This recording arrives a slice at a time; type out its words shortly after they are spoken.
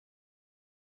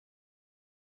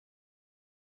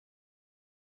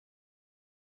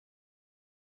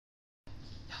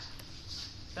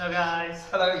Hello guys,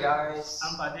 Hello guys.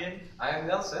 I'm Padin. I am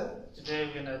Nelson. Today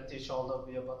we're gonna teach all of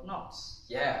you about nouns.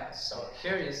 Yeah, so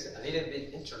here is a little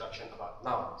bit introduction about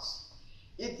nouns.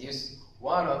 It is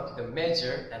one of the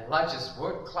major and largest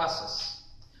word classes.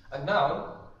 A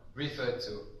noun refers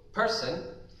to person,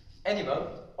 animal,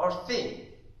 or thing.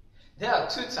 There are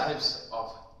two types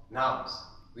of nouns,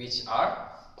 which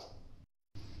are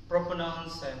Proper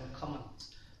nouns and common.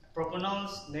 Proper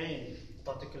nouns name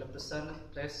particular person,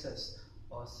 places,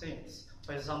 or things.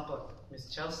 For example,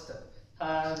 Miss Chelsea.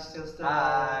 Hi, Miss Chelsea.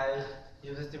 Hi.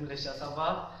 University Malaysia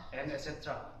Sabah, and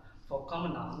etc. For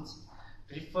common nouns,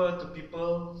 refer to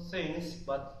people, things,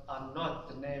 but are not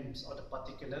the names of the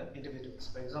particular individuals.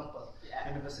 For example,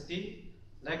 university,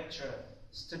 lecturer,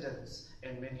 students,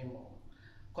 and many more.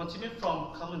 Continue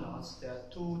from common nouns, there are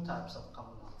two types of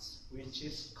common nouns, which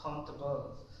is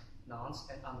countable nouns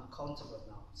and uncountable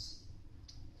nouns.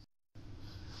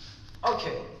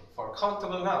 Okay, for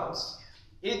countable nouns,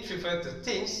 it refers to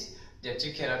things that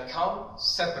you cannot count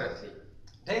separately.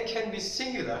 They can be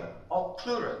singular or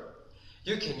plural.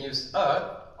 You can use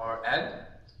a or an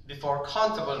before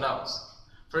countable nouns.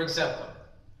 For example,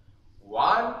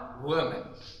 1 woman,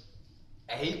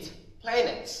 8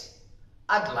 planets.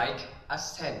 I'd like a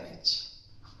sandwich.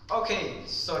 Okay,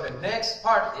 so the next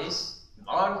part is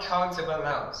non-countable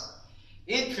nouns.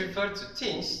 It refers to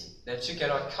things that you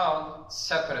cannot count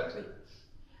separately.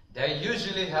 They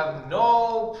usually have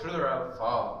no plural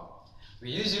form. We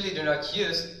usually do not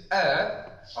use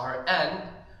a or an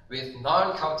with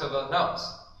non-countable nouns,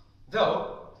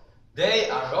 though they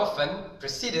are often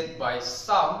preceded by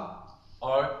some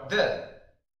or the.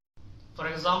 For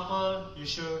example, you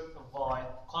should avoid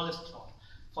cholesterol.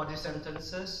 For these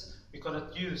sentences, we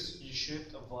cannot use you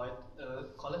should avoid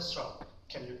cholesterol.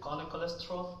 Can you call it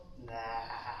cholesterol? Nah.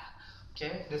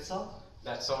 Okay, that's all.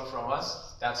 That's all from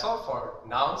us. That's all for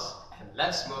nouns. And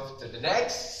let's move to the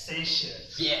next Session.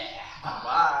 Yeah.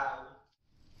 Bye.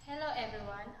 Hello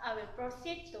everyone, I will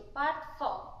proceed to part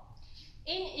 4.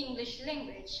 In English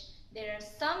language, there are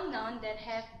some nouns that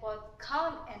have both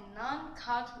count and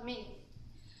non-count meaning.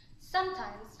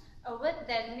 Sometimes, a word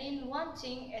that means one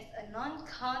thing as a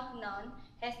non-count noun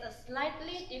has a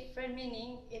slightly different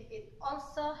meaning if it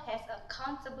also has a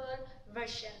countable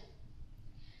version.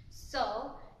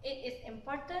 So, it is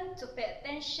important to pay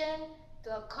attention to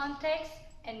the context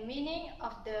and meaning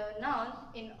of the noun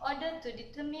in order to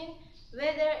determine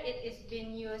whether it is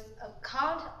being used a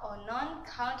count or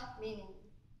non-count meaning.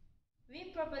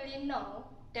 We probably know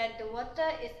that the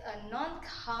water is a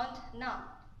non-count noun.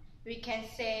 We can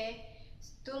say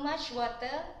too much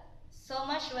water, so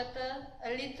much water, a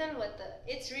little water.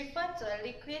 It's referred to a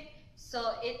liquid,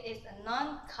 so it is a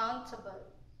non-countable.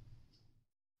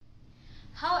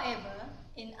 However,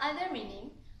 in other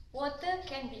meaning, water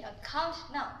can be a count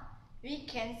noun. We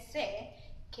can say,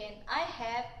 can I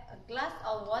have a glass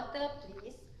of water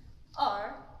please?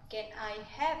 Or, can I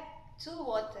have 2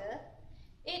 water?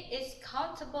 It is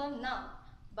countable noun,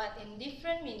 but in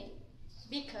different meaning,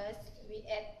 because we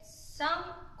add some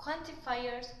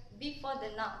quantifiers before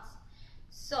the nouns.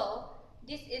 So,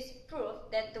 this is proof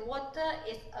that the water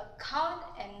is a count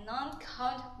and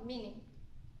non-count meaning.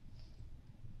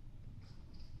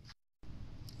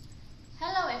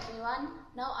 Hello everyone,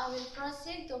 now I will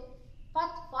proceed to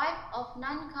part 5 of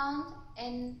non-count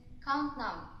and count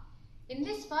noun. In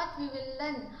this part we will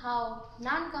learn how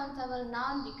non-countable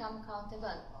noun become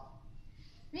countable.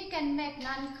 We can make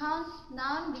non-count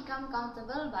noun become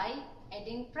countable by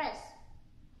adding phrase.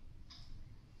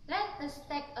 Let us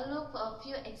take a look at a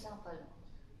few examples.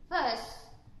 First,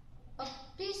 a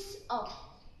piece of.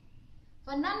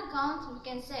 For non-count we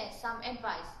can say some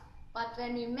advice. But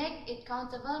when we make it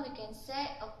countable, we can say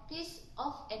a piece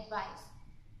of advice.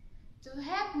 To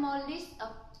have more list of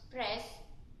phrase,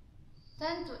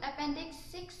 turn to Appendix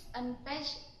 6 on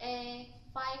page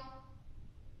A5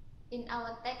 in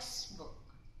our textbook.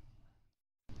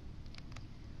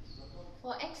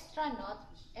 For extra note,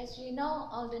 as we know,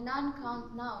 all the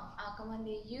non-count nouns are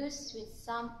commonly used with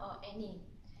some or any.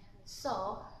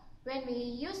 So, when we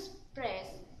use phrase,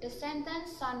 the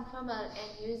sentence sounds formal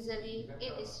and usually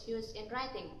it is used in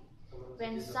writing,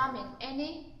 when some and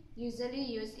any usually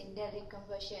used in daily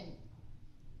conversation.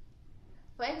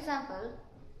 For example,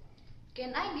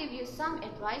 can I give you some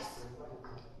advice?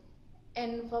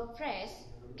 And for phrase,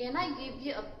 can I give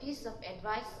you a piece of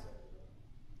advice?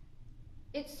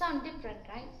 It sounds different,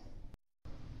 right?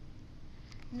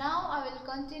 Now I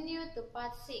will continue to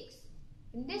part 6.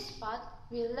 In this part,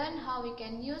 we'll learn how we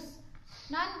can use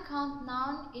non-count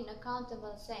noun in a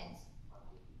countable sense.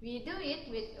 We do it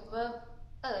with verb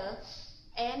a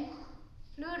and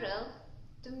plural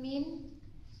to mean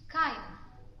kind.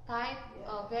 type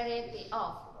or variety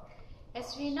of.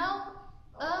 As we know,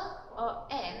 a or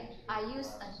an are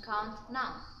used on count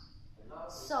noun.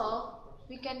 So,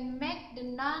 we can make the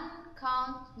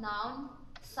non-count noun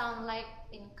sound like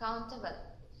uncountable.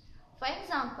 For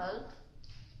example,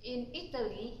 in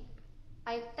Italy,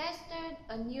 I tasted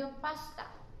a new pasta.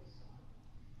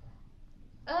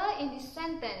 In this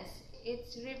sentence,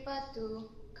 it's referred to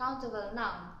countable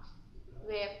noun,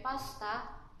 where pasta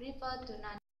refer to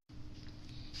non.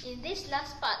 In this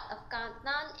last part of count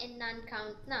noun and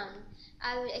non-count noun,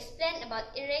 I will explain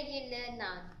about irregular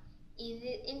noun.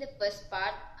 In the first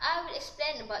part, I will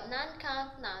explain about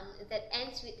non-count noun that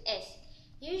ends with s.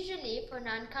 Usually, for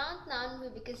non-count noun will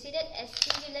be considered as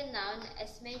singular noun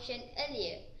as mentioned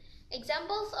earlier.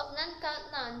 Examples of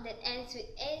non-count noun that ends with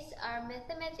s are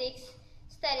mathematics,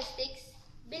 statistics,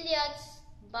 billiards,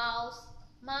 balls,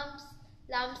 mums,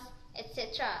 lumps,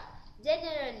 etc.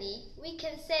 Generally, we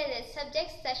can say that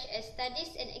subjects such as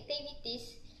studies and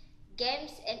activities,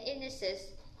 games and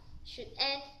illnesses should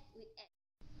end with s.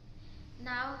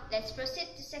 Now, let's proceed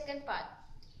to second part.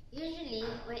 Usually,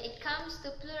 when it comes to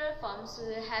plural forms,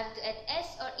 we will have to add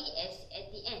s or es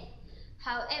at the end.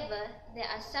 However, there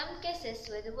are some cases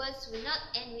where the words will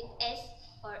not end with s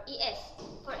or es.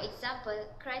 For example,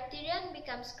 criterion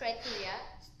becomes criteria,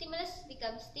 stimulus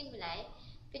becomes stimuli,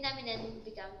 phenomenon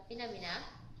becomes phenomena,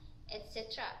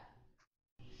 etc.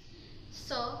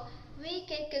 So, we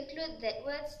can conclude that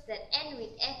words that end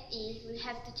with fe will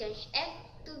have to change f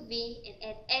to v and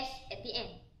add s at the end.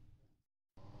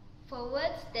 For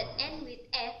words that end with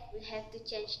f, we have to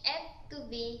change f to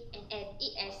v and add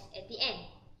es at the end.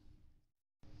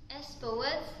 As for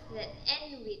words that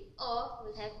end with o,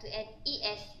 we'll have to add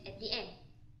es at the end.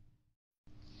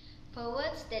 For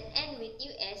words that end with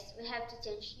us, we have to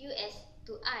change us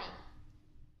to I.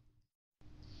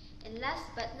 And last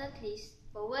but not least,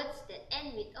 for words that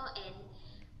end with on,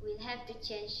 we'll have to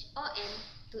change on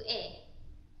to a.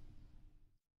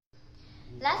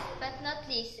 Last but not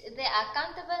least, there are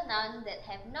countable nouns that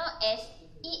have no s,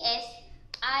 es,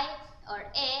 I, or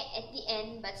a at the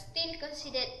end but still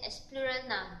considered as plural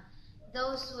noun.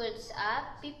 Those words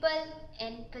are people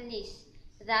and police.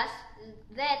 Thus,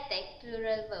 they take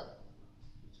plural verb.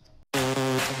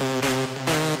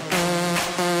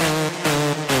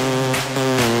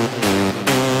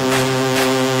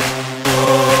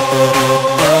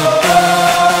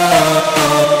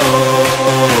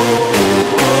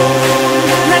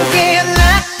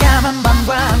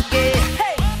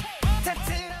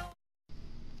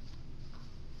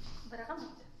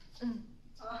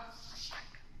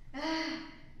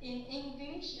 In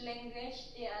English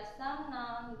language, there are some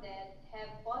nouns that have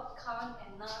both count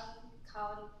and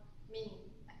non-count meaning.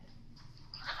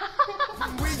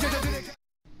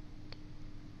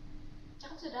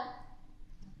 Cakap sudah?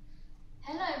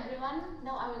 Hello everyone,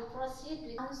 now I will proceed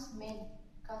with nouns made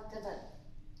countable.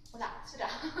 Ulang,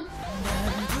 sudah.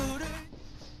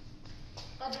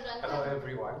 Hello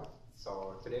everyone.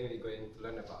 So today we're going to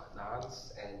learn about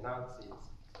nouns and nouns is.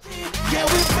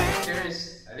 Here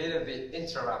is a little bit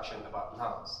introduction about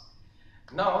nouns.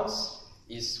 Nouns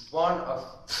is one of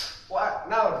what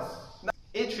nouns?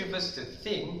 It refers to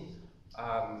thing,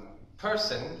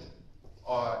 person,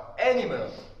 or animal.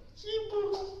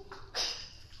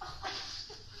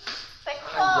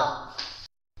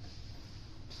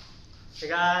 Hey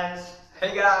guys.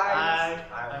 Hey guys.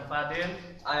 Hi, I'm Fadil.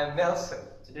 I'm Nelson.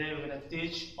 Today we're going to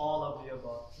teach all of you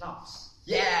about nouns.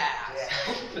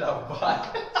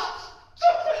 Lambat.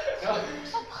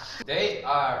 They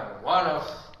are one of.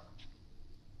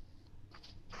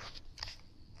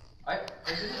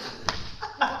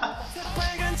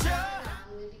 Noun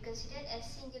will be considered as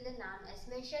singular noun as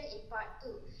mentioned in part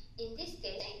 2. In this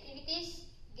case, activities,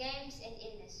 games, and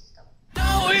illness. Stop.